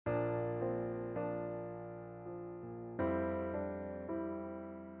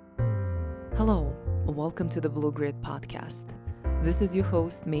Hello, welcome to the Blue Grid podcast. This is your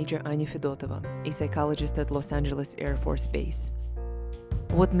host, Major Anya Fedotova, a psychologist at Los Angeles Air Force Base.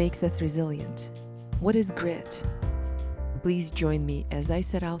 What makes us resilient? What is grit? Please join me as I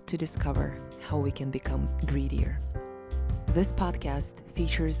set out to discover how we can become greedier. This podcast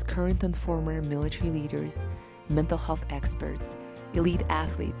features current and former military leaders, mental health experts, elite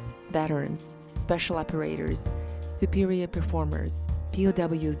athletes, veterans, special operators, superior performers,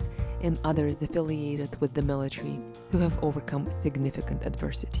 POWs, and others affiliated with the military who have overcome significant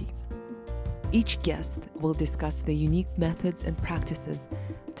adversity. Each guest will discuss the unique methods and practices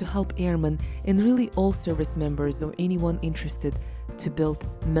to help airmen and really all service members or anyone interested to build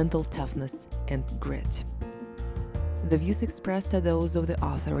mental toughness and grit. The views expressed are those of the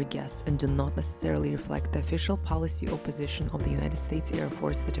author or guest and do not necessarily reflect the official policy or position of the United States Air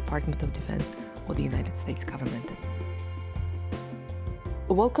Force, the Department of Defense, or the United States government.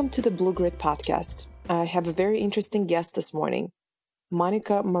 Welcome to the Blue Grid podcast. I have a very interesting guest this morning,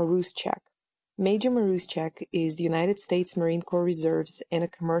 Monica Marusceac. Major Marusceac is the United States Marine Corps Reserves and a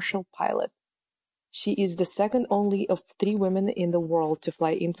commercial pilot. She is the second only of 3 women in the world to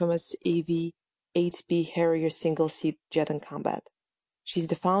fly infamous AV-8B Harrier single-seat jet in combat. She's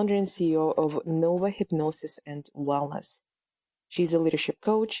the founder and CEO of Nova Hypnosis and Wellness. She's a leadership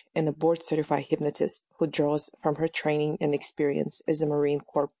coach and a board-certified hypnotist who draws from her training and experience as a Marine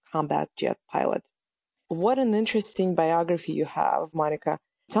Corps combat jet pilot. What an interesting biography you have, Monica.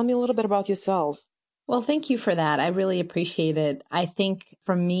 Tell me a little bit about yourself. Well, thank you for that. I really appreciate it. I think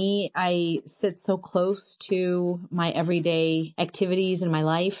for me, I sit so close to my everyday activities in my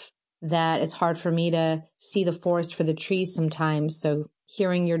life that it's hard for me to see the forest for the trees sometimes. So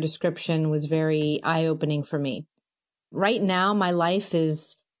hearing your description was very eye-opening for me. Right now, my life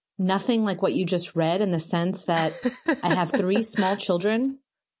is nothing like what you just read in the sense that I have 3 small children.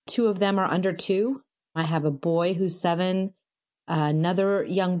 2 of them are under 2. I have a boy who's 7, another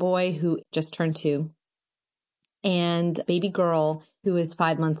young boy who just turned 2, and a baby girl who is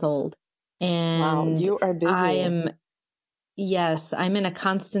 5 months old. And wow, you are busy. I'm in a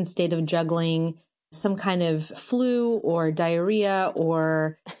constant state of juggling some kind of flu or diarrhea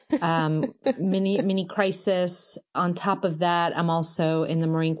or mini crisis. On top of that, I'm also in the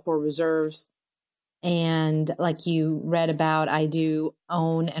Marine Corps Reserves. And like you read about, I do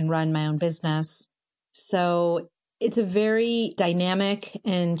own and run my own business. So it's a very dynamic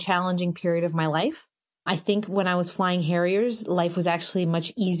and challenging period of my life. I think when I was flying Harriers, life was actually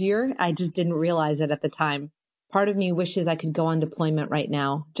much easier. I just didn't realize it at the time. Part of me wishes I could go on deployment right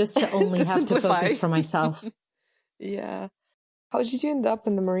now, just to only to have simplify. to focus for myself. Yeah. How did you end up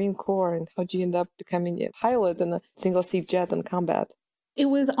in the Marine Corps, and how did you end up becoming a pilot in a single-seat jet in combat? It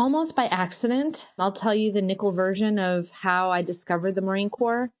was almost by accident. I'll tell you the nickel version of how I discovered the Marine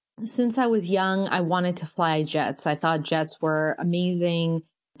Corps. Since I was young, I wanted to fly jets. I thought jets were amazing,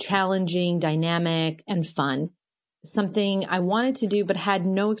 challenging, dynamic, and fun. Something I wanted to do but had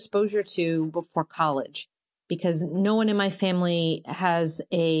no exposure to before college, because no one in my family has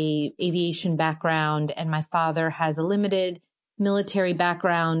a aviation background, and my father has a limited military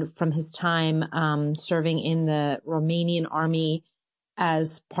background from his time serving in the Romanian army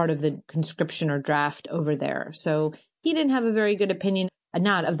as part of the conscription or draft over there. So he didn't have a very good opinion,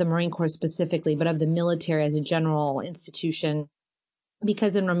 not of the Marine Corps specifically, but of the military as a general institution,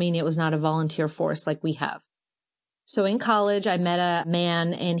 because in Romania it was not a volunteer force like we have. So in college, I met a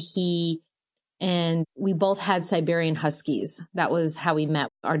man, and we both had Siberian Huskies. That was how we met.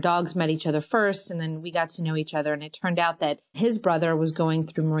 Our dogs met each other first, and then we got to know each other. And it turned out that his brother was going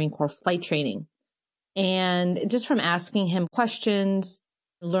through Marine Corps flight training. And just from asking him questions,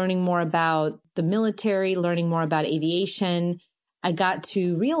 learning more about the military, learning more about aviation, I got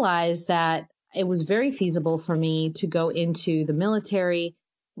to realize that it was very feasible for me to go into the military,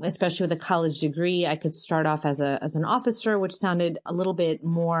 especially with a college degree. I could start off as an officer, which sounded a little bit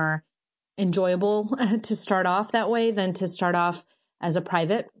more enjoyable to start off that way than to start off as a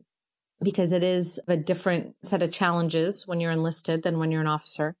private, because it is a different set of challenges when you're enlisted than when you're an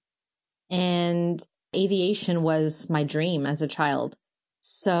officer. And aviation was my dream as a child.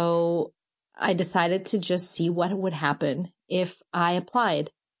 So I decided to just see what would happen if I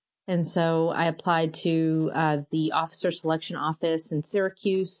applied. And so I applied to the officer selection office in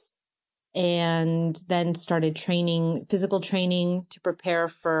Syracuse, and then started physical training to prepare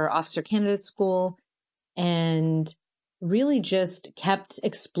for officer candidate school, and really just kept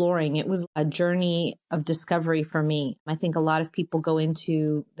exploring. It was a journey of discovery for me. I think a lot of people go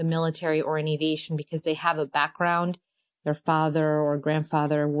into the military or in aviation because they have a background. Their father or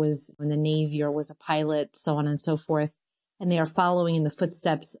grandfather was in the Navy or was a pilot, so on and so forth. and they are following in the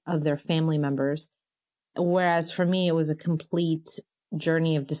footsteps of their family members. Whereas for me, it was a complete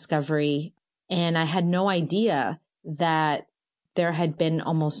journey of discovery. And I had no idea that there had been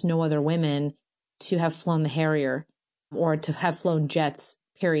almost no other women to have flown the Harrier or to have flown jets,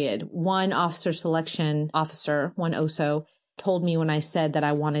 period. One officer selection officer, one OSO, told me when I said that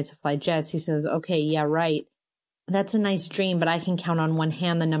I wanted to fly jets, he says, okay, yeah, right. That's a nice dream, but I can count on one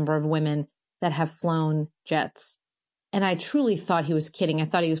hand the number of women that have flown jets. And I truly thought he was kidding. I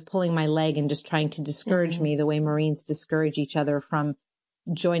thought he was pulling my leg and just trying to discourage me the way Marines discourage each other from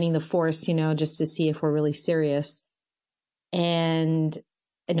joining the force, just to see if we're really serious. And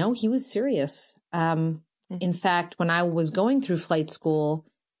no, he was serious. In fact, when I was going through flight school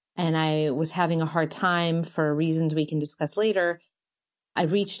and I was having a hard time for reasons we can discuss later, I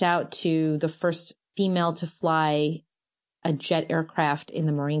reached out to the first female to fly a jet aircraft in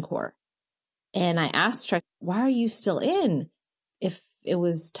the Marine Corps. And I asked her, why are you still in? If it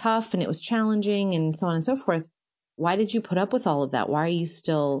was tough and it was challenging and so on and so forth, why did you put up with all of that? Why are you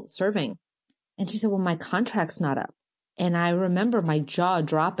still serving? And she said, well, my contract's not up. And I remember my jaw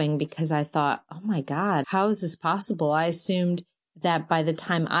dropping because I thought, oh my God, how is this possible? I assumed that by the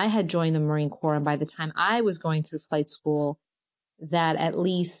time I had joined the Marine Corps and by the time I was going through flight school, that at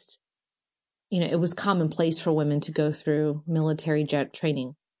least, it was commonplace for women to go through military jet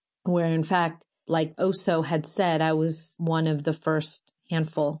training, where in fact, like OSO had said, I was one of the first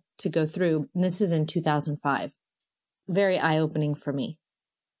handful to go through. And this is in 2005. Very eye-opening for me.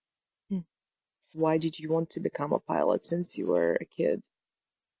 Why did you want to become a pilot since you were a kid?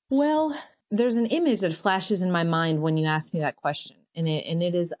 Well, there's an image that flashes in my mind when you ask me that question. And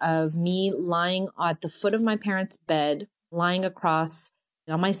it is of me lying at the foot of my parents' bed, lying across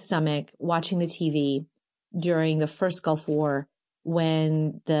on my stomach, watching the TV during the first Gulf War,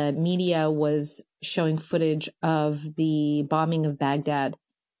 when the media was showing footage of the bombing of Baghdad.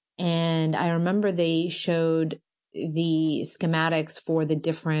 And I remember they showed the schematics for the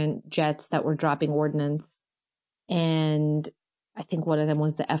different jets that were dropping ordnance. And I think one of them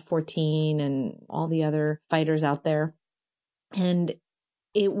was the F-14 and all the other fighters out there. And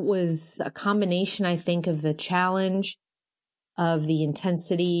it was a combination, I think, of the challenge, of the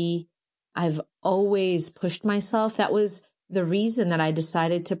intensity. I've always pushed myself. That was the reason that I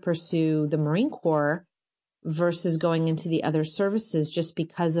decided to pursue the Marine Corps versus going into the other services, just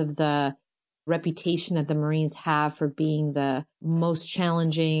because of the reputation that the Marines have for being the most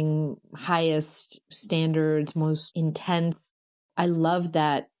challenging, highest standards, most intense. I love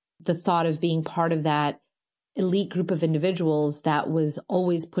that, the thought of being part of that elite group of individuals that was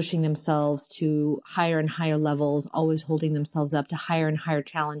always pushing themselves to higher and higher levels, always holding themselves up to higher and higher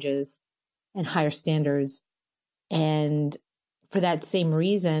challenges and higher standards. And for that same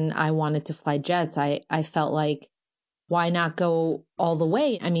reason, I wanted to fly jets. I felt like, why not go all the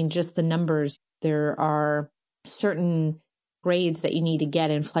way? I mean, just the numbers. There are certain grades that you need to get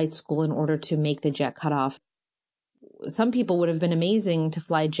in flight school in order to make the jet cutoff. Some people would have been amazing to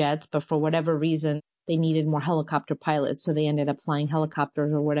fly jets, but for whatever reason, they needed more helicopter pilots. So they ended up flying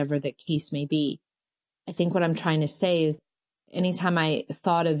helicopters or whatever the case may be. I think what I'm trying to say is, anytime I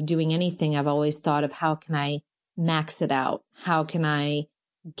thought of doing anything, I've always thought of, how can I max it out? How can I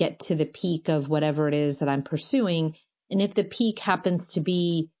get to the peak of whatever it is that I'm pursuing? And if the peak happens to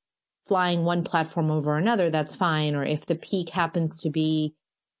be flying one platform over another, that's fine. Or if the peak happens to be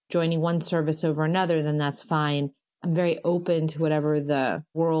joining one service over another, then that's fine. I'm very open to whatever the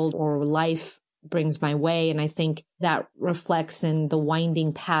world or life brings my way. And I think that reflects in the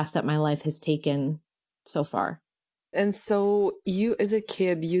winding path that my life has taken so far. And so you, as a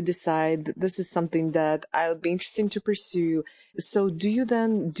kid, you decide this is something that I would be interesting to pursue. So do you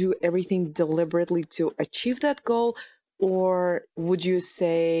then do everything deliberately to achieve that goal? Or would you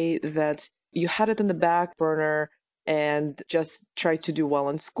say that you had it in the back burner and just tried to do well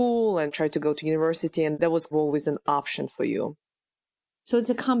in school and tried to go to university, and that was always an option for you? So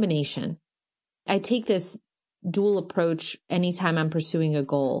it's a combination. I take this dual approach anytime I'm pursuing a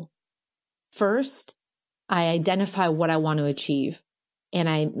goal. First, I identify what I want to achieve, and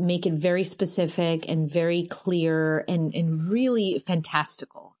I make it very specific and very clear and really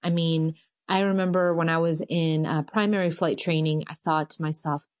fantastical. I mean, I remember when I was in primary flight training, I thought to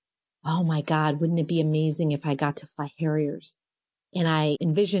myself, oh my God, wouldn't it be amazing if I got to fly Harriers? And I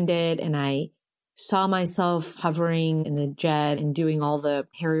envisioned it, and I saw myself hovering in the jet and doing all the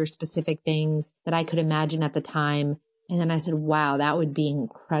Harrier specific things that I could imagine at the time. And then I said, wow, that would be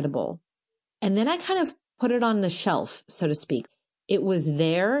incredible. And then I kind of put it on the shelf, so to speak. It was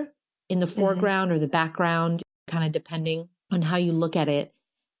there in the foreground or the background, kind of depending on how you look at it.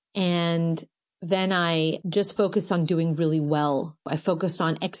 And then I just focused on doing really well. I focused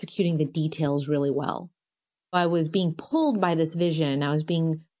on executing the details really well. I was being pulled by this vision. I was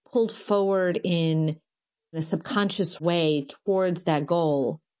being pulled forward in a subconscious way towards that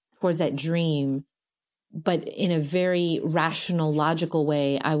goal, towards that dream, but in a very rational, logical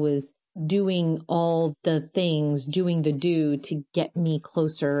way. I was doing all the things, doing the do to get me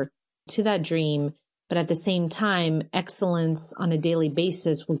closer to that dream. But at the same time, excellence on a daily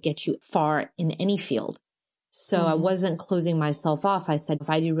basis will get you far in any field. So I wasn't closing myself off. I said, if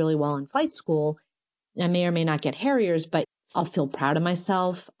I do really well in flight school, I may or may not get Harriers, but I'll feel proud of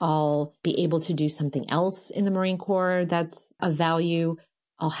myself. I'll be able to do something else in the Marine Corps that's of value.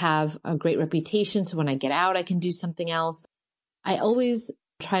 I'll have a great reputation. So when I get out, I can do something else. I always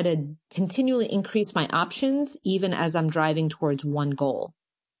try to continually increase my options, even as I'm driving towards one goal.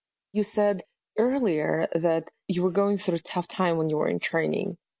 You said earlier that you were going through a tough time when you were in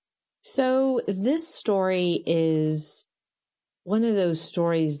training. So this story is one of those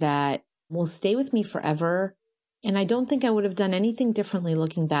stories that will stay with me forever. And I don't think I would have done anything differently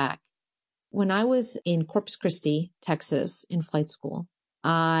looking back. When I was in Corpus Christi, Texas, in flight school,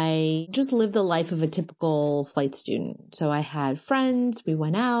 I just lived the life of a typical flight student. So I had friends, we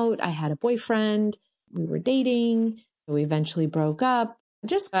went out, I had a boyfriend, we were dating, we eventually broke up.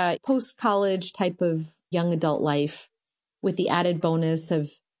 Just a post-college type of young adult life with the added bonus of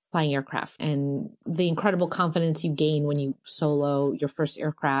flying aircraft and the incredible confidence you gain when you solo your first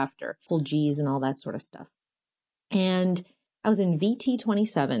aircraft or pull G's and all that sort of stuff. And I was in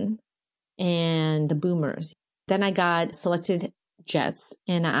VT-27 and the boomers. Then I got selected jets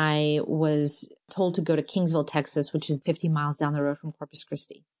and I was told to go to Kingsville, Texas, which is 50 miles down the road from Corpus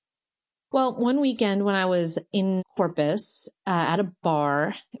Christi. Well, one weekend when I was in Corpus at a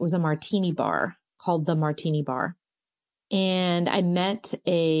bar, it was a martini bar called the Martini Bar. And I met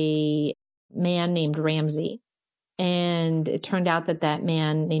a man named Ramsey. And it turned out that that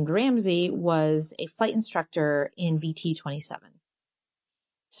man named Ramsey was a flight instructor in VT-27.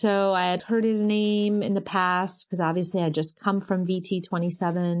 So I had heard his name in the past because obviously I had just come from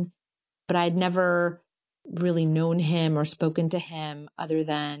VT-27, but I'd never really known him or spoken to him other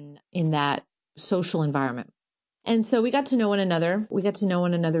than in that social environment. And so we got to know one another. We got to know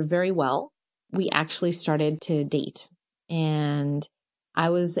one another very well. We actually started to date. And I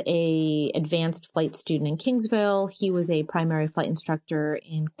was a advanced flight student in Kingsville. He was a primary flight instructor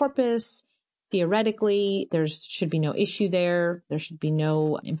in Corpus. Theoretically, there should be no issue there. There should be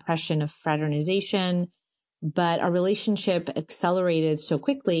no impression of fraternization. But our relationship accelerated so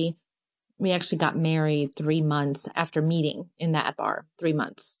quickly. We actually got married 3 months after meeting in that bar, 3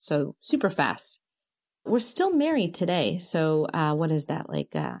 months. So super fast. We're still married today. So what is that?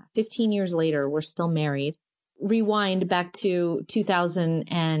 15 years later, we're still married. Rewind back to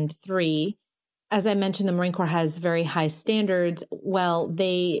 2003. As I mentioned, the Marine Corps has very high standards. Well,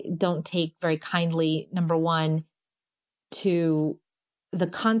 they don't take very kindly, number one, to the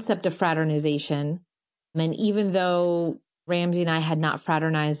concept of fraternization. And even though Ramsey and I had not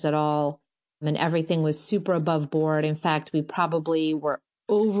fraternized at all, and everything was super above board. In fact, we probably were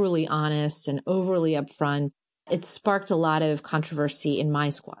overly honest and overly upfront. It sparked a lot of controversy in my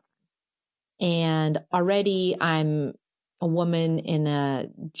squad. And already I'm a woman in a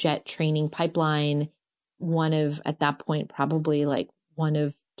jet training pipeline, one of, at that point, probably one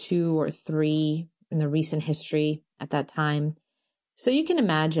of 2 or 3 in the recent history at that time. So you can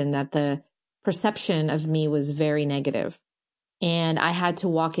imagine that the perception of me was very negative. And I had to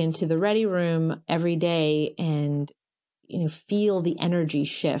walk into the ready room every day and, feel the energy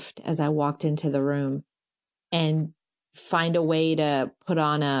shift as I walked into the room and find a way to put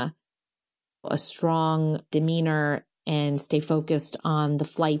on a strong demeanor and stay focused on the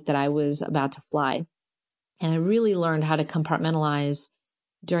flight that I was about to fly. And I really learned how to compartmentalize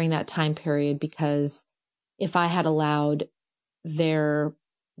during that time period, because if I had allowed their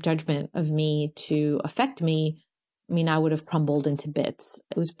judgment of me to affect me, I would have crumbled into bits.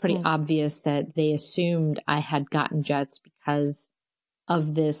 It was pretty obvious that they assumed I had gotten jets because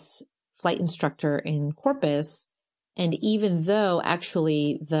of this flight instructor in Corpus. And even though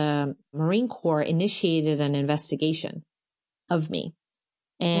actually the Marine Corps initiated an investigation of me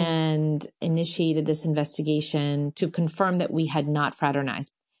and initiated this investigation to confirm that we had not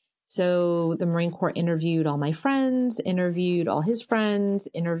fraternized. So the Marine Corps interviewed all my friends, interviewed all his friends,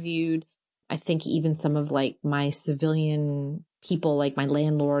 interviewed I think even some of my civilian people, like my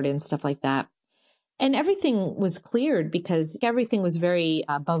landlord and stuff like that. And everything was cleared because everything was very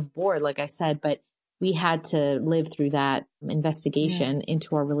above board, like I said, but we had to live through that investigation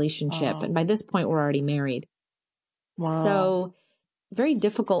into our relationship. Wow. And by this point, we're already married. Wow. So very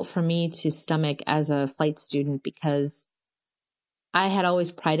difficult for me to stomach as a flight student because I had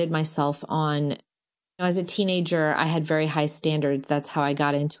always prided myself on, as a teenager, I had very high standards. That's how I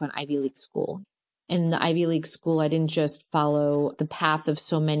got into an Ivy League school. In the Ivy League school, I didn't just follow the path of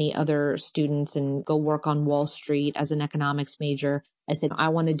so many other students and go work on Wall Street as an economics major. I said, I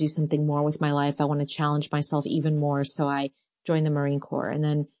want to do something more with my life. I want to challenge myself even more. So I joined the Marine Corps. And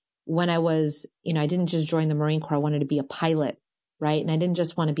then when I was, I didn't just join the Marine Corps. I wanted to be a pilot, right? And I didn't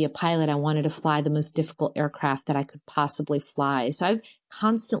just want to be a pilot. I wanted to fly the most difficult aircraft that I could possibly fly. So I've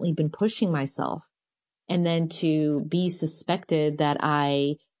constantly been pushing myself. And then to be suspected that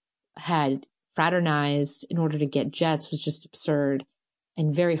I had fraternized in order to get jets was just absurd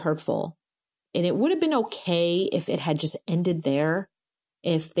and very hurtful. And it would have been okay if it had just ended there.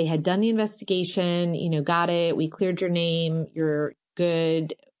 If they had done the investigation, got it, we cleared your name, you're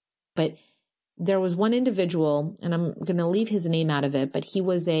good. But there was one individual, and I'm going to leave his name out of it, but he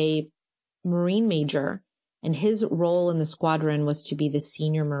was a Marine major, and his role in the squadron was to be the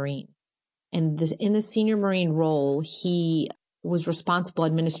senior Marine. And in the senior Marine role, he was responsible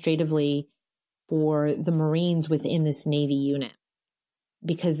administratively for the Marines within this Navy unit,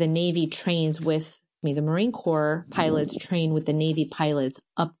 because the Navy trains with the Marine Corps pilots train with the Navy pilots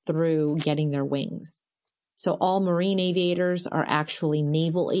up through getting their wings. So all Marine aviators are actually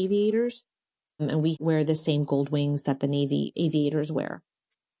naval aviators, and we wear the same gold wings that the Navy aviators wear.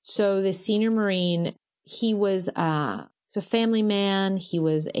 So the senior Marine, he was a family man. He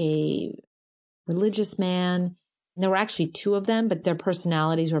was a religious man. And there were actually two of them, but their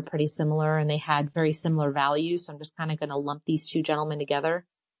personalities were pretty similar and they had very similar values. So I'm just kind of going to lump these two gentlemen together.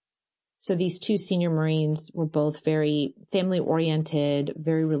 So these two senior Marines were both very family oriented,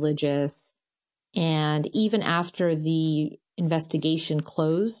 very religious. And even after the investigation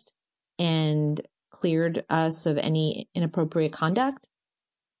closed and cleared us of any inappropriate conduct,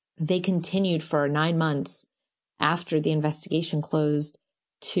 they continued for 9 months after the investigation closed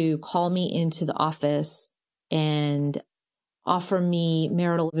to call me into the office and offer me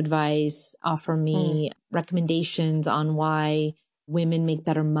marital advice, offer me recommendations on why women make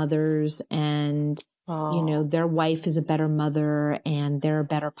better mothers and, their wife is a better mother and they're a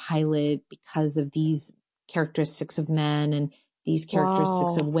better pilot because of these characteristics of men and these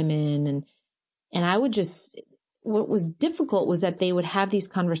characteristics of women. And I would what was difficult was that they would have these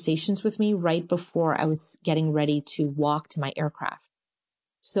conversations with me right before I was getting ready to walk to my aircraft.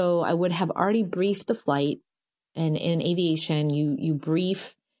 So I would have already briefed the flight. And in aviation, you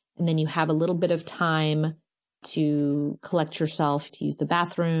brief and then you have a little bit of time to collect yourself, to use the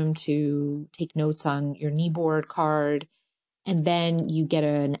bathroom, to take notes on your kneeboard card. And then you get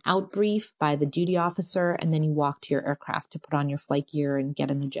an out brief by the duty officer. And then you walk to your aircraft to put on your flight gear and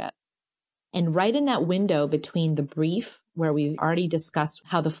get in the jet. And right in that window between the brief, where we've already discussed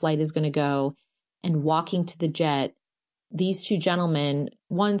how the flight is going to go, and walking to the jet, these two gentlemen,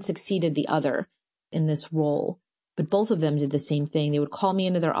 one succeeded the other in this role, but both of them did the same thing. They would call me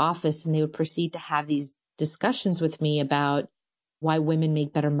into their office and they would proceed to have these discussions with me about why women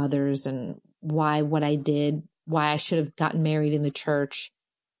make better mothers and why what I did, why I should have gotten married in the church,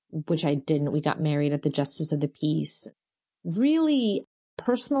 which I didn't. We got married at the Justice of the Peace. Really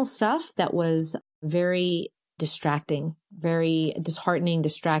personal stuff that was very distracting, very disheartening,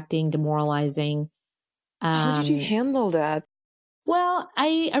 distracting, demoralizing. How did you handle that? Well,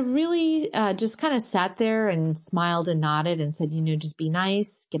 I really just kind of sat there and smiled and nodded and said, just be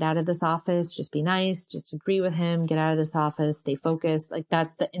nice, get out of this office, just be nice, just agree with him, get out of this office, stay focused. Like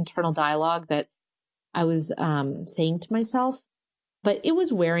that's the internal dialogue that I was saying to myself. But it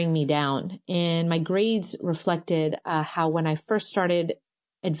was wearing me down. And my grades reflected how when I first started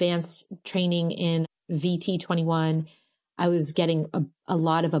advanced training in VT21, I was getting a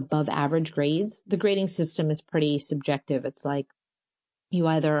lot of above average grades. The grading system is pretty subjective. It's like you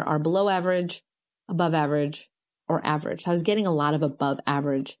either are below average, above average, or average. I was getting a lot of above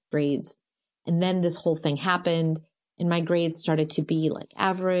average grades. And then this whole thing happened and my grades started to be like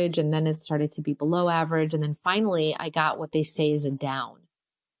average, and then it started to be below average. And then finally I got what they say is a down.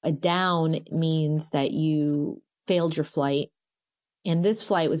 A down means that you failed your flight. And this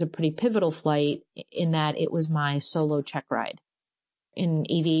flight was a pretty pivotal flight in that it was my solo check ride. In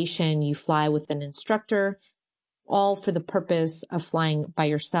aviation, you fly with an instructor, all for the purpose of flying by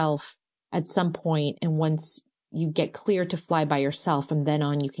yourself at some point. And once you get clear to fly by yourself, from then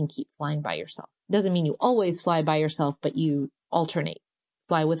on, you can keep flying by yourself. Doesn't mean you always fly by yourself, but you alternate.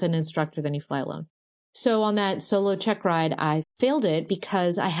 Fly with an instructor, then you fly alone. So on that solo check ride, I failed it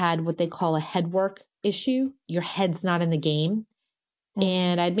because I had what they call a head work issue. Your head's not in the game.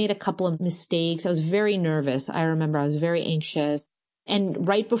 And I'd made a couple of mistakes. I was very nervous. I remember I was very anxious. And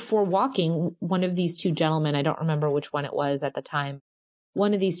right before walking, one of these two gentlemen, I don't remember which one it was at the time,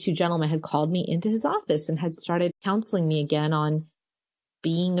 one of these two gentlemen had called me into his office and had started counseling me again on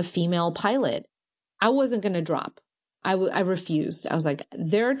being a female pilot. I wasn't going to drop. I refused. I was like,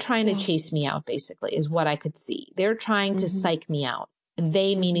 they're trying to chase me out, basically, is what I could see. They're trying to psych me out. And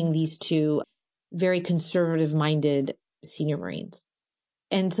they, meaning these two very conservative minded senior Marines.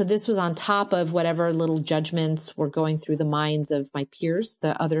 And so this was on top of whatever little judgments were going through the minds of my peers,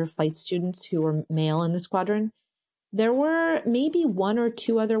 the other flight students who were male in the squadron. There were maybe one or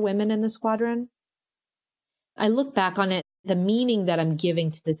two other women in the squadron. I look back on it, the meaning that I'm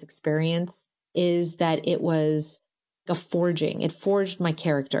giving to this experience is that it was a forging. It forged my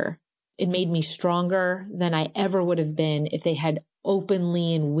character. It made me stronger than I ever would have been if they had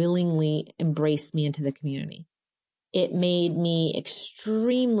openly and willingly embraced me into the community. It made me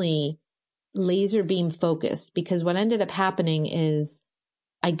extremely laser beam focused, because what ended up happening is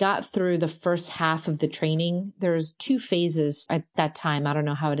I got through the first half of the training. There's 2 phases at that time. I don't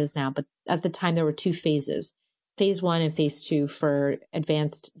know how it is now, but at the time there were 2 phases, phase 1 and phase 2 for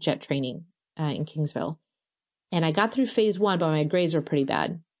advanced jet training in Kingsville. And I got through phase 1, but my grades were pretty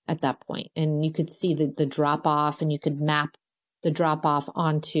bad at that point. And you could see the drop off, and you could map the drop off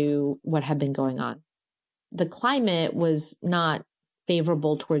onto what had been going on. The climate was not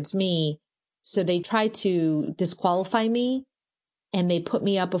favorable towards me. So they tried to disqualify me, and they put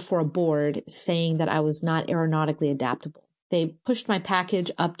me up before a board saying that I was not aeronautically adaptable. They pushed my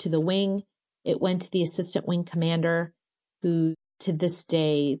package up to the wing. It went to the assistant wing commander, who to this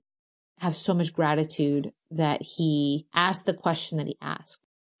day have so much gratitude that he asked the question that he asked.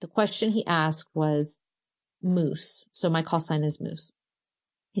 The question he asked was Moose. So my call sign is Moose.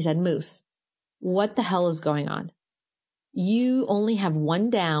 He said, Moose, what the hell is going on? You only have 1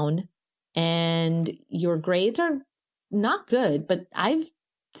 down and your grades are not good, but I've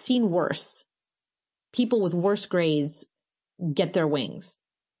seen worse. People with worse grades get their wings.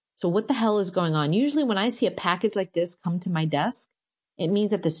 So what the hell is going on? Usually when I see a package like this come to my desk, it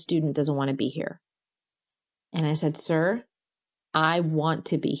means that the student doesn't want to be here. And I said, sir, I want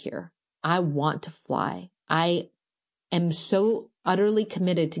to be here. I want to fly. I am so utterly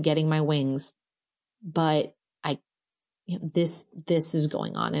committed to getting my wings, but this is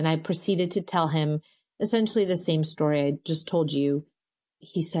going on. And I proceeded to tell him essentially the same story I just told you.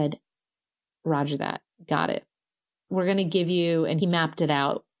 He said, Roger that. Got it. We're going to give you, and he mapped it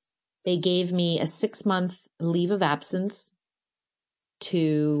out. They gave me a 6-month leave of absence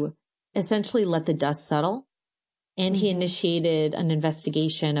to essentially let the dust settle. And he initiated an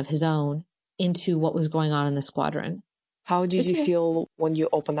investigation of his own into what was going on in the squadron. How did you feel when you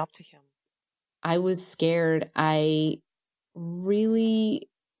opened up to him? I was scared. I really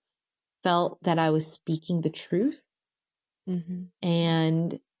felt that I was speaking the truth.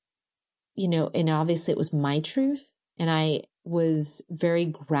 And, and obviously it was my truth. And I was very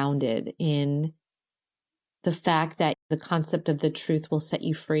grounded in the fact that the concept of the truth will set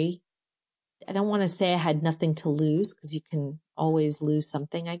you free. I don't want to say I had nothing to lose, because you can always lose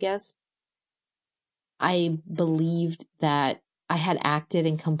something, I guess. I believed that I had acted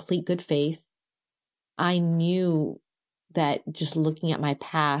in complete good faith. I knew that just looking at my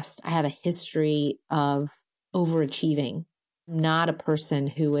past, I have a history of overachieving. I'm not a person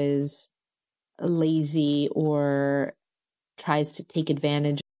who is lazy or tries to take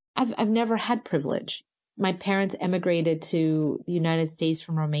advantage. I've never had privilege. My parents emigrated to the United States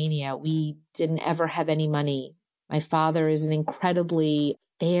from Romania. We didn't ever have any money. My father is an incredibly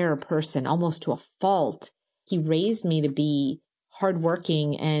fair person, almost to a fault. He raised me to be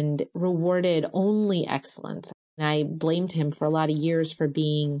hardworking and rewarded only excellence. And I blamed him for a lot of years for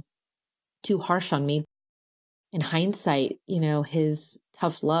being too harsh on me. In hindsight, his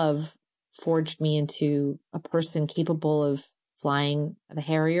tough love forged me into a person capable of flying the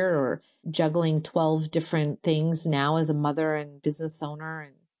Harrier or juggling 12 different things now as a mother and business owner.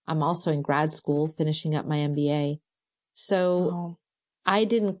 And I'm also in grad school finishing up my MBA. So I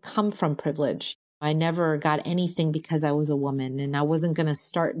didn't come from privilege. I never got anything because I was a woman, and I wasn't going to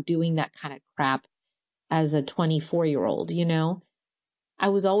start doing that kind of crap as a 24-year-old, I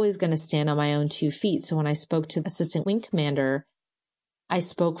was always going to stand on my own 2 feet. So when I spoke to the assistant wing commander, I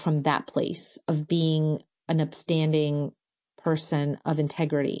spoke from that place of being an upstanding person of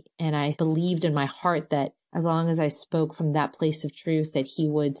integrity. And I believed in my heart that as long as I spoke from that place of truth, that he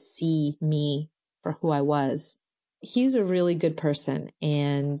would see me for who I was. He's a really good person.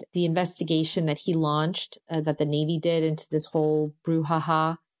 And the investigation that he launched, that the Navy did into this whole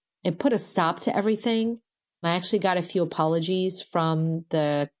brouhaha, it put a stop to everything. I actually got a few apologies from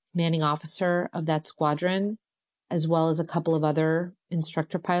the commanding officer of that squadron as well as a couple of other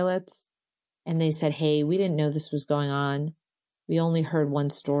instructor pilots. And they said, hey, we didn't know this was going on. We only heard one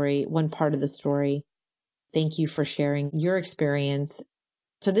story, one part of the story. Thank you for sharing your experience.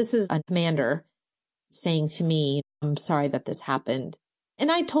 So this is a commander saying to me, I'm sorry that this happened.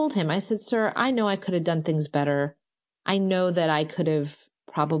 And I told him, I said, sir, I know I could have done things better. I know that I could have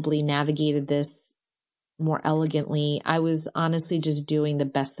probably navigated this more elegantly. I was honestly just doing the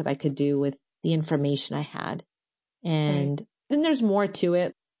best that I could do with the information I had. And then there's more to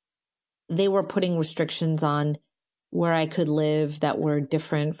it. They were putting restrictions on where I could live that were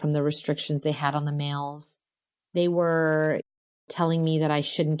different from the restrictions they had on the males. They were telling me that I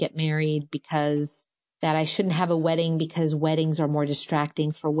shouldn't get married that I shouldn't have a wedding because weddings are more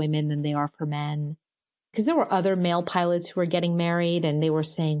distracting for women than they are for men. Because there were other male pilots who were getting married and they were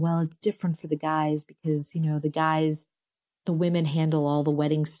saying, well, it's different for the guys because, the women handle all the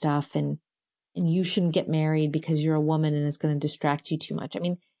wedding stuff and you shouldn't get married because you're a woman and it's going to distract you too much. I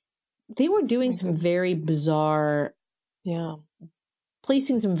mean, they were doing some very bizarre,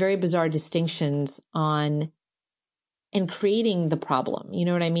 placing some very bizarre distinctions on and creating the problem. You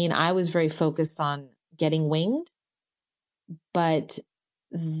know what I mean? I was very focused on getting winged, but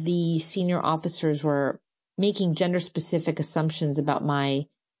the senior officers were making gender specific assumptions about my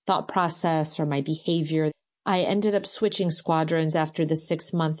thought process or my behavior. I ended up switching squadrons after the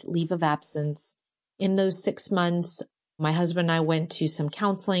 6-month leave of absence. In those 6 months, my husband and I went to some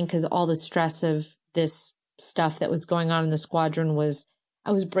counseling because all the stress of this stuff that was going on in the squadron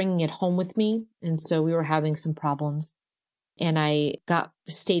I was bringing it home with me. And so we were having some problems. And I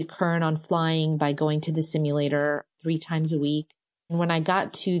stayed current on flying by going to the simulator 3 times a week. And when I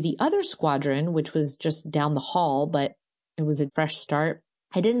got to the other squadron, which was just down the hall, but it was a fresh start,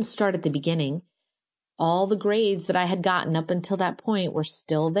 I didn't start at the beginning. All the grades that I had gotten up until that point were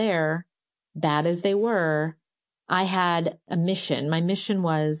still there, bad as they were. I had a mission. My mission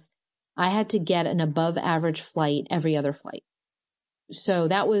was I had to get an above average flight every other flight. So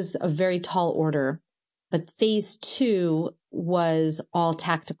that was a very tall order. But phase 2 was all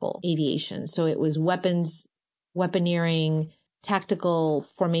tactical aviation. So it was weaponeering, tactical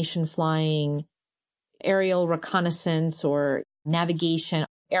formation flying, aerial reconnaissance or navigation,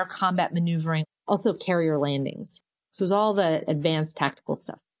 air combat maneuvering, also carrier landings. So it was all the advanced tactical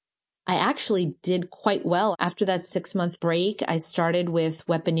stuff. I actually did quite well. After that 6-month break, I started with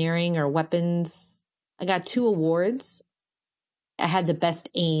weaponeering or weapons. I got 2 awards. I had the best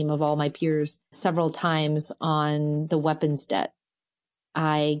aim of all my peers several times on the weapons det.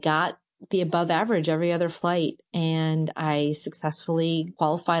 I got the above average every other flight and I successfully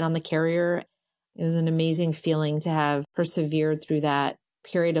qualified on the carrier. It was an amazing feeling to have persevered through that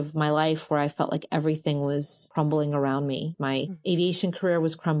period of my life where I felt like everything was crumbling around me. My aviation career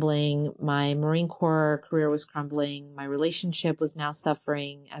was crumbling. My Marine Corps career was crumbling. My relationship was now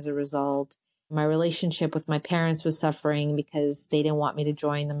suffering as a result. My relationship with my parents was suffering because they didn't want me to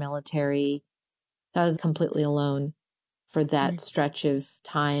join the military. I was completely alone for that stretch of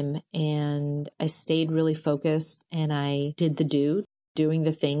time. And I stayed really focused and I did doing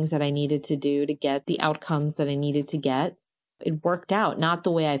the things that I needed to do to get the outcomes that I needed to get. It worked out, not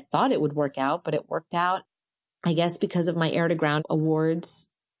the way I thought it would work out, but it worked out, I guess, because of my air to ground awards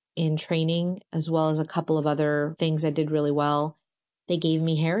in training, as well as a couple of other things I did really well. They gave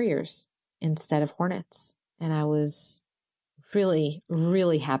me Harriers instead of Hornets. And I was really,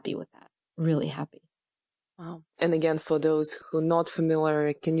 really happy with that. Really happy. Wow. And again, for those who are not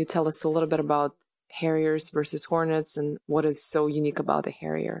familiar, can you tell us a little bit about Harriers versus Hornets and what is so unique about a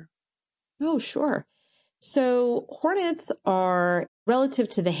Harrier? Oh, sure. So Hornets are relative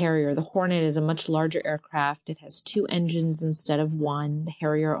to the Harrier. The Hornet is a much larger aircraft. It has 2 engines instead of 1. The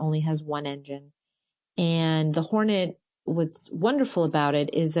Harrier only has 1 engine. And the Hornet, what's wonderful about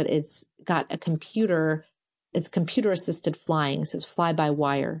it is that it's got it's computer assisted flying. So it's fly by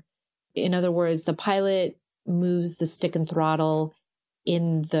wire. In other words, the pilot moves the stick and throttle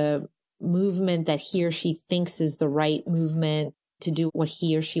in the movement that he or she thinks is the right movement to do what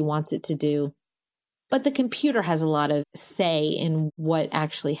he or she wants it to do. But the computer has a lot of say in what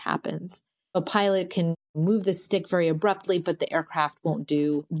actually happens. A pilot can move the stick very abruptly, but the aircraft won't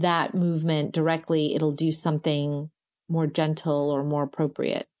do that movement directly. It'll do something more gentle or more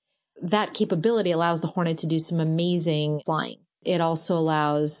appropriate. That capability allows the Hornet to do some amazing flying. It also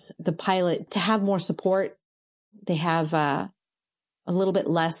allows the pilot to have more support. They have a little bit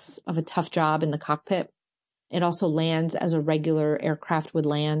less of a tough job in the cockpit. It also lands as a regular aircraft would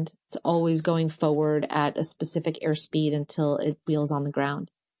land. It's always going forward at a specific airspeed until it wheels on the ground.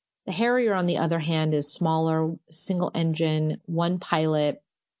 The Harrier, on the other hand, is smaller, single engine, 1 pilot.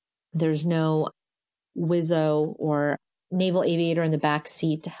 There's no WISO or naval aviator in the back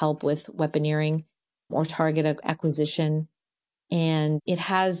seat to help with weaponeering or target acquisition. And it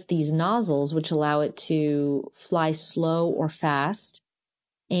has these nozzles which allow it to fly slow or fast.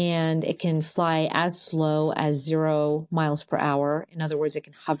 And it can fly as slow as 0 miles per hour. In other words, it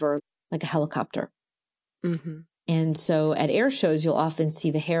can hover like a helicopter. Mm-hmm. And so at air shows, you'll often see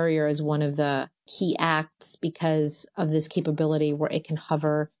the Harrier as one of the key acts because of this capability where it can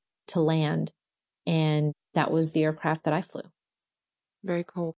hover to land. And that was the aircraft that I flew. Very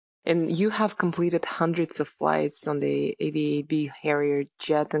cool. And you have completed hundreds of flights on the AVAB Harrier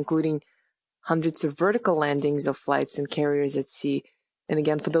jet, including hundreds of vertical landings of flights and carriers at sea. And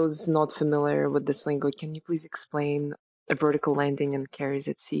again, for those not familiar with this lingo, can you please explain a vertical landing and carriers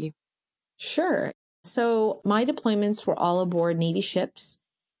at sea? Sure. So my deployments were all aboard Navy ships.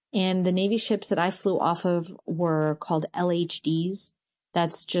 And the Navy ships that I flew off of were called LHDs.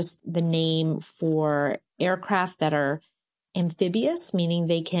 That's just the name for aircraft that are amphibious, meaning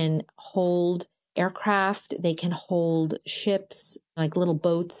they can hold aircraft, they can hold ships, like little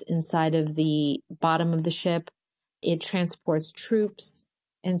boats inside of the bottom of the ship. It transports troops.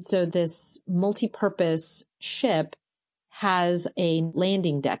 And so this multi-purpose ship has a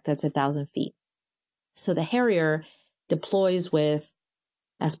landing deck that's 1,000 feet. So the Harrier deploys with,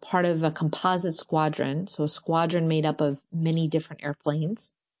 as part of a composite squadron, so a squadron made up of many different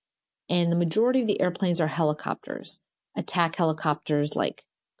airplanes. And the majority of the airplanes are helicopters. Attack helicopters like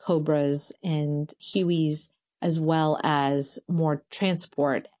Cobras and Hueys, as well as more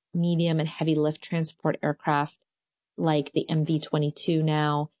transport, medium and heavy lift transport aircraft like the MV-22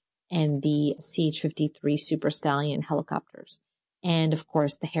 now and the CH-53 Super Stallion helicopters. And of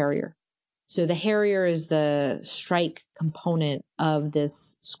course, the Harrier. So the Harrier is the strike component of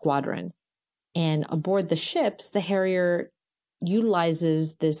this squadron. And aboard the ships, the Harrier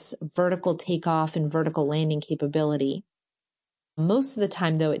utilizes this vertical takeoff and vertical landing capability. Most of the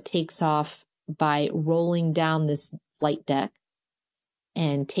time, though, it takes off by rolling down this flight deck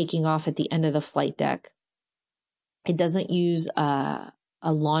and taking off at the end of the flight deck. It doesn't use a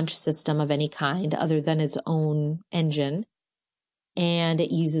launch system of any kind other than its own engine. And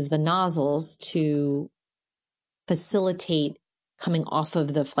it uses the nozzles to facilitate coming off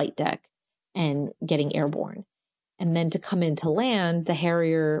of the flight deck and getting airborne. And then to come into land, the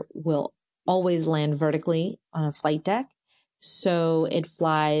Harrier will always land vertically on a flight deck. So it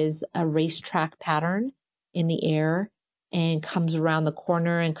flies a racetrack pattern in the air and comes around the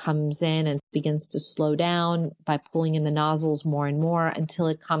corner and comes in and begins to slow down by pulling in the nozzles more and more until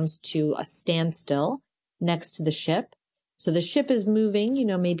it comes to a standstill next to the ship. So the ship is moving,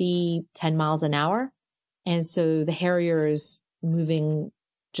 maybe 10 miles an hour. And so the Harrier is moving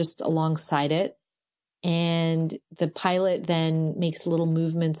just alongside it. And the pilot then makes little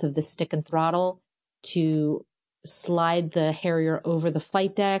movements of the stick and throttle to slide the Harrier over the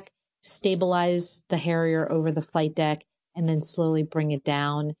flight deck, stabilize the Harrier over the flight deck, and then slowly bring it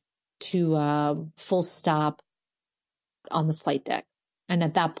down to a full stop on the flight deck. And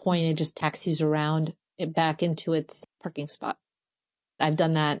at that point, it just taxis around it back into its parking spot. I've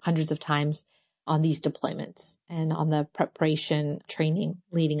done that hundreds of times on these deployments and on the preparation training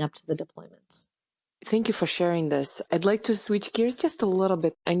leading up to the deployments. Thank you for sharing this. I'd like to switch gears just a little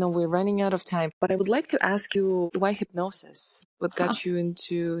bit. I know we're running out of time, but I would like to ask you, why hypnosis? What got you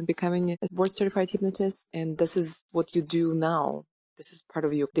into becoming a board certified hypnotist? And this is what you do now. This is part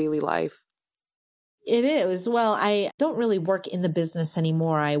of your daily life. It is. Well, I don't really work in the business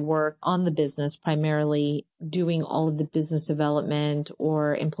anymore. I work on the business, primarily doing all of the business development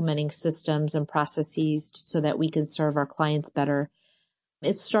or implementing systems and processes so that we can serve our clients better.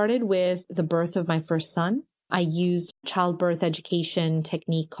 It started with the birth of my first son. I used childbirth education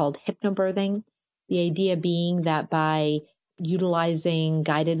technique called hypnobirthing. The idea being that by utilizing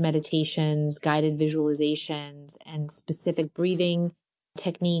guided meditations, guided visualizations, and specific breathing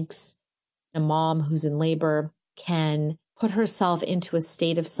techniques, a mom who's in labor can put herself into a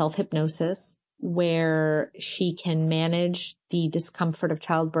state of self-hypnosis where she can manage the discomfort of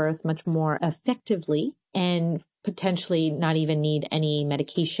childbirth much more effectively and potentially not even need any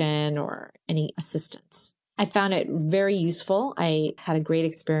medication or any assistance. I found it very useful. I had a great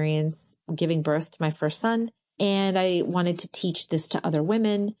experience giving birth to my first son, and I wanted to teach this to other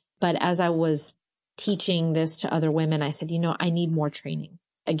women. But as I was teaching this to other women, I said, I need more training.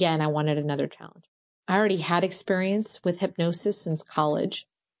 Again, I wanted another challenge. I already had experience with hypnosis since college,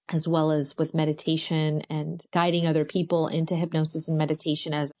 as well as with meditation and guiding other people into hypnosis and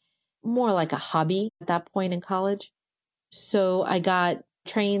meditation as more like a hobby at that point in college. So I got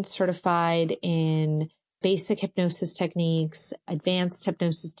trained, certified in basic hypnosis techniques, advanced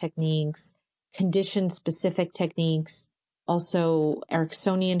hypnosis techniques, condition-specific techniques, also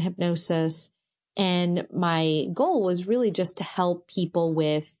Ericksonian hypnosis. And my goal was really just to help people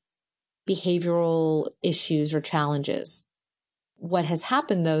with behavioral issues or challenges. What has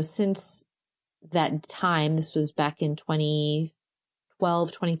happened, though, since that time, this was back in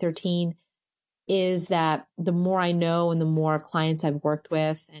 2012, 2013, is that the more I know and the more clients I've worked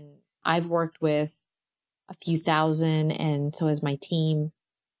with, and I've worked with a few thousand, and so has my team,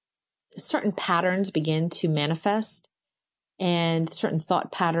 certain patterns begin to manifest, and certain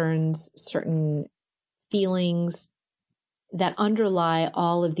thought patterns, certain feelings that underlie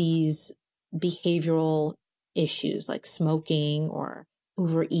all of these behavioral issues like smoking or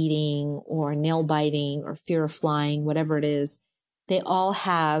overeating or nail biting or fear of flying, whatever it is, they all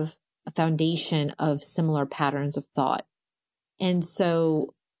have a foundation of similar patterns of thought. And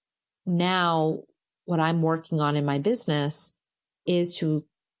so now what I'm working on in my business is to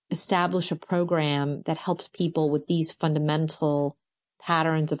establish a program that helps people with these fundamental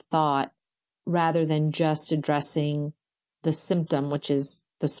patterns of thought rather than just addressing the symptom, which is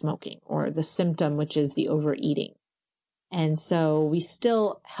the smoking, or the symptom, which is the overeating. And so we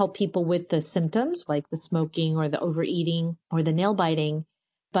still help people with the symptoms like the smoking or the overeating or the nail biting.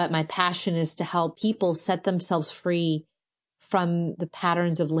 But my passion is to help people set themselves free from the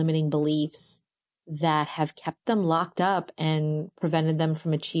patterns of limiting beliefs that have kept them locked up and prevented them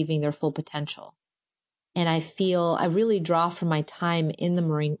from achieving their full potential. And I feel I really draw from my time in the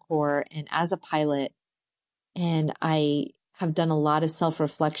Marine Corps and as a pilot. And I have done a lot of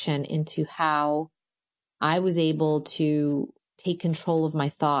self-reflection into how I was able to take control of my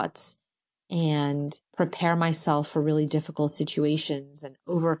thoughts and prepare myself for really difficult situations and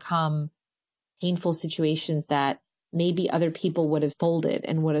overcome painful situations that maybe other people would have folded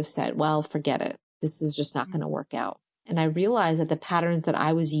and would have said, well, forget it. This is just not going to work out. And I realized that the patterns that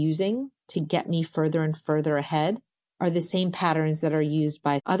I was using to get me further and further ahead are the same patterns that are used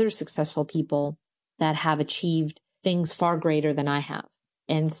by other successful people that have achieved things far greater than I have.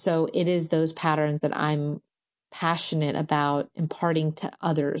 And so it is those patterns that I'm passionate about imparting to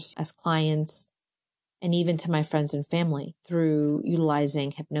others as clients and even to my friends and family through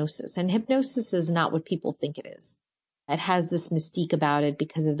utilizing hypnosis. And hypnosis is not what people think it is. It has this mystique about it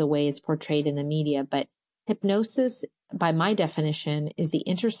because of the way it's portrayed in the media. But hypnosis, by my definition, is the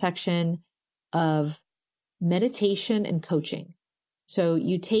intersection of meditation and coaching. So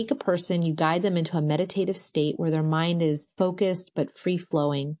you take a person, you guide them into a meditative state where their mind is focused but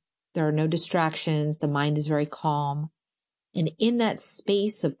free-flowing. There are no distractions. The mind is very calm. And in that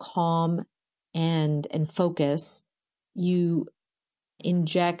space of calm and focus, you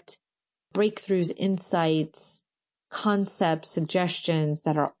inject breakthroughs, insights, concepts, suggestions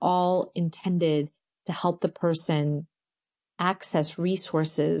that are all intended to help the person access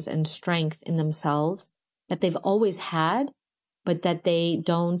resources and strength in themselves that they've always had, but that they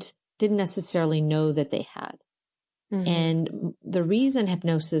didn't necessarily know that they had. Mm-hmm. And the reason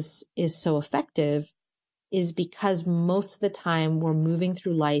hypnosis is so effective is because most of the time we're moving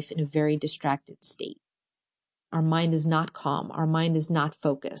through life in a very distracted state. Our mind is not calm. Our mind is not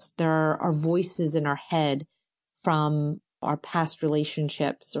focused. There are voices in our head from our past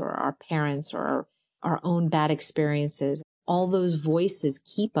relationships or our parents or our own bad experiences. All those voices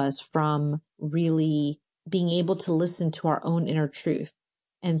keep us from really being able to listen to our own inner truth.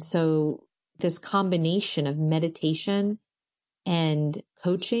 And so this combination of meditation and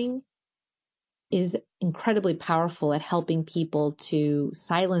coaching is incredibly powerful at helping people to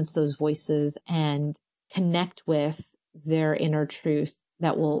silence those voices and connect with their inner truth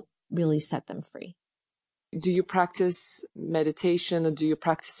that will really set them free. Do you practice meditation or do you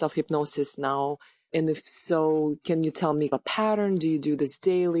practice self-hypnosis now? And if so, can you tell me a pattern? Do you do this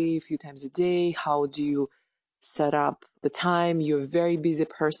daily, a few times a day? How do you set up the time? You're a very busy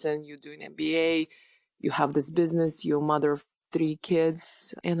person. You do an MBA. You have this business. You're a mother of 3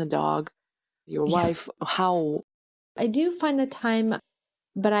 kids and a dog. Your wife. How? I do find the time,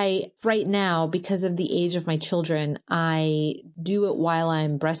 but right now, because of the age of my children, I do it while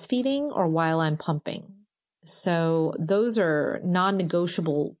I'm breastfeeding or while I'm pumping. So those are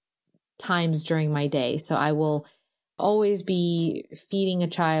non-negotiable times during my day. So I will always be feeding a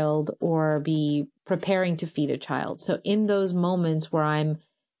child or be preparing to feed a child. So in those moments where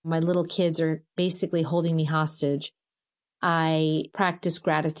my little kids are basically holding me hostage, I practice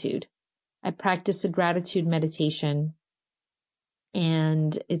gratitude. I practice a gratitude meditation,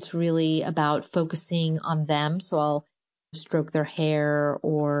 and it's really about focusing on them. So I'll stroke their hair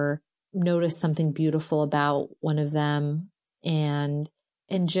or notice something beautiful about one of them and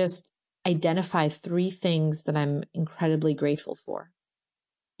just identify 3 things that I'm incredibly grateful for.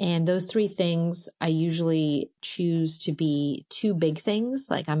 And those three things, I usually choose to be two big things.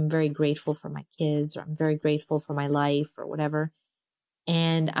 Like I'm very grateful for my kids, or I'm very grateful for my life, or whatever.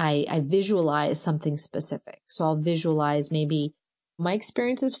 And I visualize something specific. So I'll visualize maybe my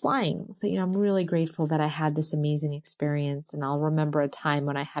experience is flying. So, I'm really grateful that I had this amazing experience. And I'll remember a time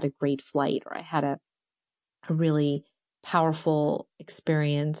when I had a great flight, or I had a really powerful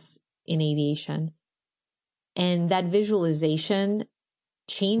experience in aviation. And that visualization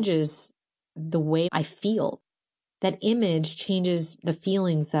changes the way I feel. That image changes the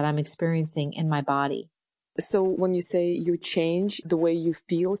feelings that I'm experiencing in my body. So when you say you change, the way you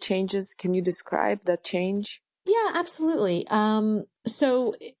feel changes, can you describe that change? Yeah, absolutely.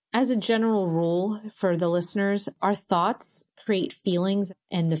 So as a general rule for the listeners, our thoughts create feelings,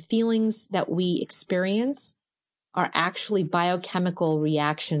 and the feelings that we experience are actually biochemical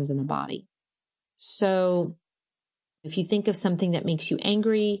reactions in the body. So if you think of something that makes you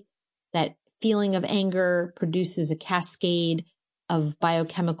angry, that feeling of anger produces a cascade of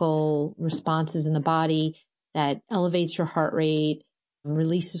biochemical responses in the body that elevates your heart rate,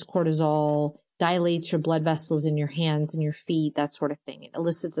 releases cortisol, dilates your blood vessels in your hands and your feet, that sort of thing. It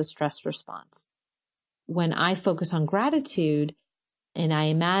elicits a stress response. When I focus on gratitude and I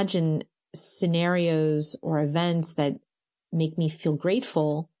imagine scenarios or events that make me feel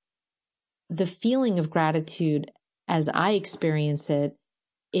grateful, the feeling of gratitude as I experience it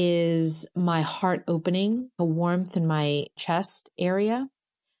is my heart opening, a warmth in my chest area.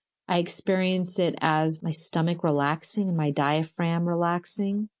 I experience it as my stomach relaxing and my diaphragm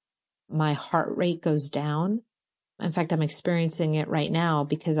relaxing. My heart rate goes down. In fact, I'm experiencing it right now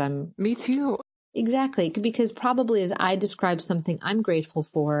because Me too. Exactly. Because probably as I describe something I'm grateful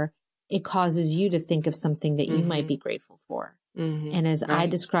for, it causes you to think of something that you might be grateful for. And as I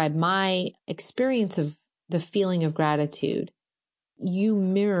describe my experience of the feeling of gratitude, you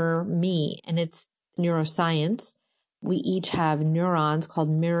mirror me, and it's neuroscience. We each have neurons called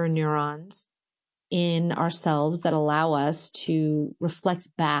mirror neurons in ourselves that allow us to reflect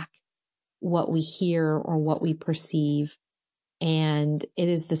back what we hear or what we perceive. And it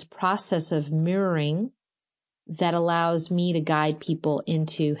is this process of mirroring that allows me to guide people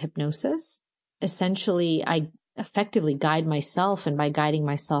into hypnosis. Essentially, I effectively guide myself, and by guiding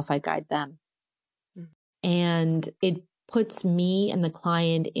myself, I guide them. And it puts me and the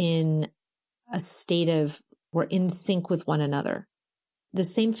client in a state of we're in sync with one another. The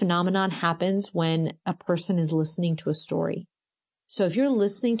same phenomenon happens when a person is listening to a story. So if you're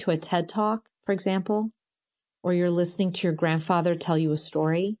listening to a TED Talk, for example, or you're listening to your grandfather tell you a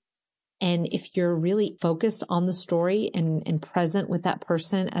story, and if you're really focused on the story and present with that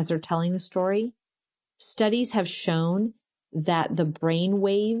person as they're telling the story, studies have shown that the brain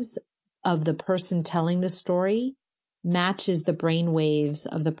waves of the person telling the story matches the brain waves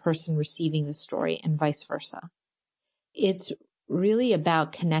of the person receiving the story, and vice versa. It's really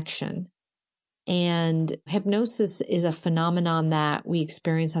about connection. And hypnosis is a phenomenon that we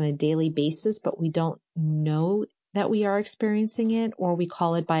experience on a daily basis, but we don't know that we are experiencing it, or we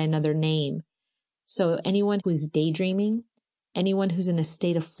call it by another name. So anyone who is daydreaming, anyone who's in a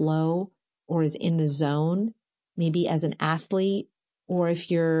state of flow or is in the zone, maybe as an athlete, or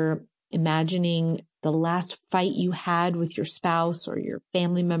if you're imagining the last fight you had with your spouse or your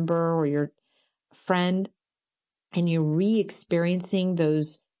family member or your friend, and you're re-experiencing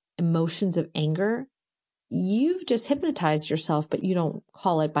those emotions of anger, you've just hypnotized yourself, but you don't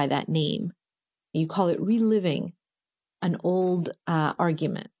call it by that name. You call it reliving an old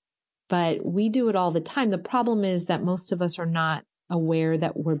argument. But we do it all the time. The problem is that most of us are not aware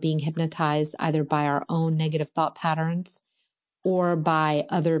that we're being hypnotized either by our own negative thought patterns or by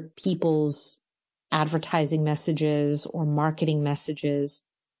other people's advertising messages or marketing messages.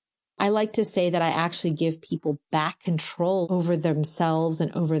 I like to say that I actually give people back control over themselves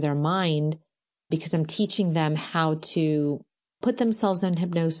and over their mind, because I'm teaching them how to put themselves in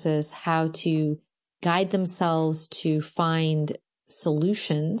hypnosis, how to guide themselves to find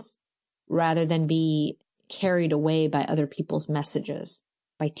solutions rather than be carried away by other people's messages.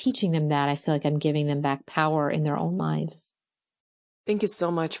 By teaching them that, I feel like I'm giving them back power in their own lives. Thank you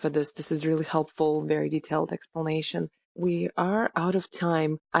so much for this. This is really helpful, very detailed explanation. We are out of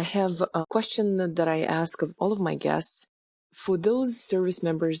time. I have a question that I ask of all of my guests. For those service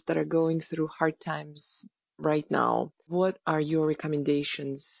members that are going through hard times right now, what are your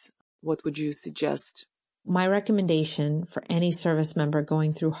recommendations? What would you suggest? My recommendation for any service member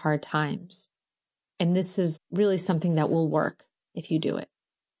going through hard times, and this is really something that will work if you do it,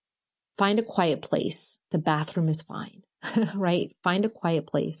 find a quiet place. The bathroom is fine, right? Find a quiet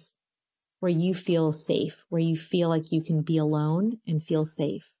place. where you feel safe, where you feel like you can be alone and feel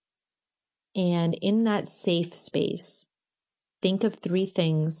safe. And in that safe space, think of 3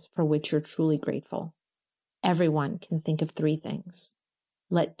 things for which you're truly grateful. Everyone can think of 3 things.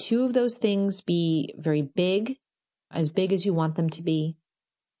 Let 2 of those things be very big as you want them to be.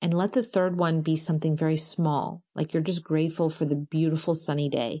 And let the 3rd one be something very small, like you're just grateful for the beautiful sunny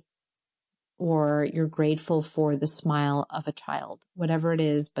day, or you're grateful for the smile of a child, whatever it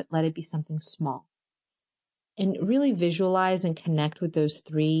is, but let it be something small. And really visualize and connect with those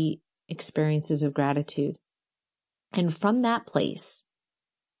 3 experiences of gratitude. And from that place,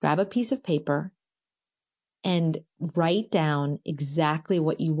 grab a piece of paper and write down exactly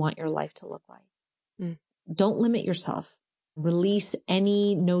what you want your life to look like. Don't limit yourself. Release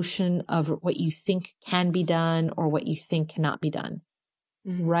any notion of what you think can be done or what you think cannot be done.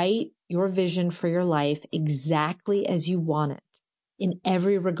 Write your vision for your life exactly as you want it in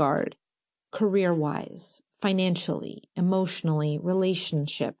every regard, career-wise, financially, emotionally,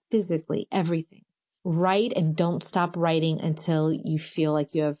 relationship, physically, everything. Write and don't stop writing until you feel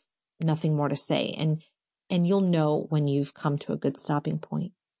like you have nothing more to say. And you'll know when you've come to a good stopping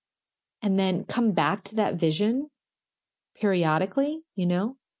point. And then come back to that vision periodically,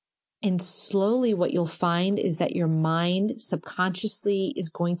 and slowly what you'll find is that your mind subconsciously is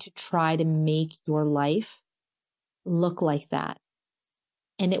going to try to make your life look like that.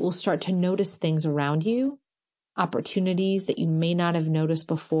 And it will start to notice things around you, opportunities that you may not have noticed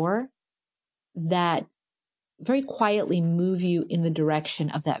before, that very quietly move you in the direction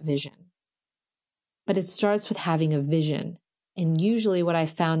of that vision. But it starts with having a vision. And usually what I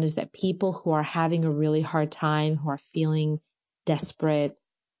found is that people who are having a really hard time, who are feeling desperate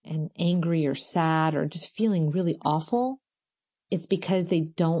and angry or sad or just feeling really awful, it's because they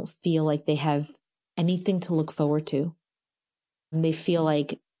don't feel like they have anything to look forward to. And they feel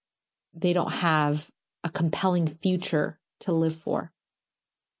like they don't have a compelling future to live for.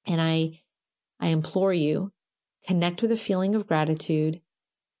 And I implore you, connect with a feeling of gratitude,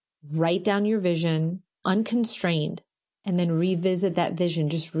 write down your vision unconstrained, and then revisit that vision.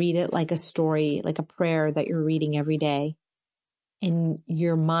 Just read it like a story, like a prayer that you're reading every day. And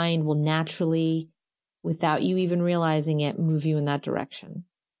your mind will naturally, without you even realizing it, move you in that direction.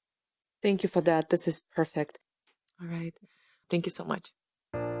 Thank you for that. This is perfect. All right. Thank you so much.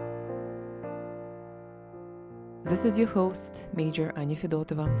 This is your host, Major Anya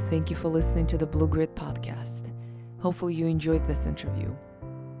Fedotova. Thank you for listening to the Blue Grid podcast. Hopefully you enjoyed this interview.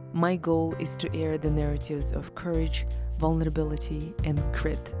 My goal is to air the narratives of courage, vulnerability, and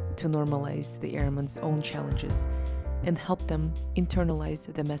grit to normalize the airman's own challenges and help them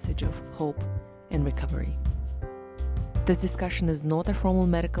internalize the message of hope and recovery. This discussion is not a formal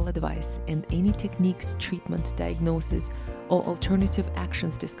medical advice, and any techniques, treatment, diagnosis, or alternative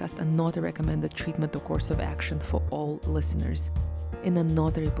actions discussed are not a recommended treatment or course of action for all listeners, and are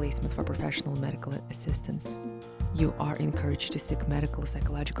not a replacement for professional medical assistance. You are encouraged to seek medical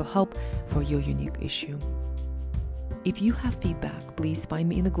psychological help for your unique issue. If you have feedback, please find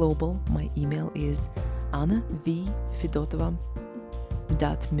me in the global. My email is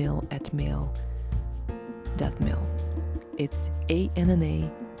anna.v.fedotova.mail@mail.mil. It's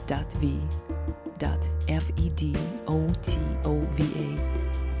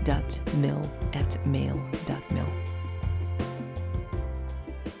anna.v.fedotova.mil@mail.mil.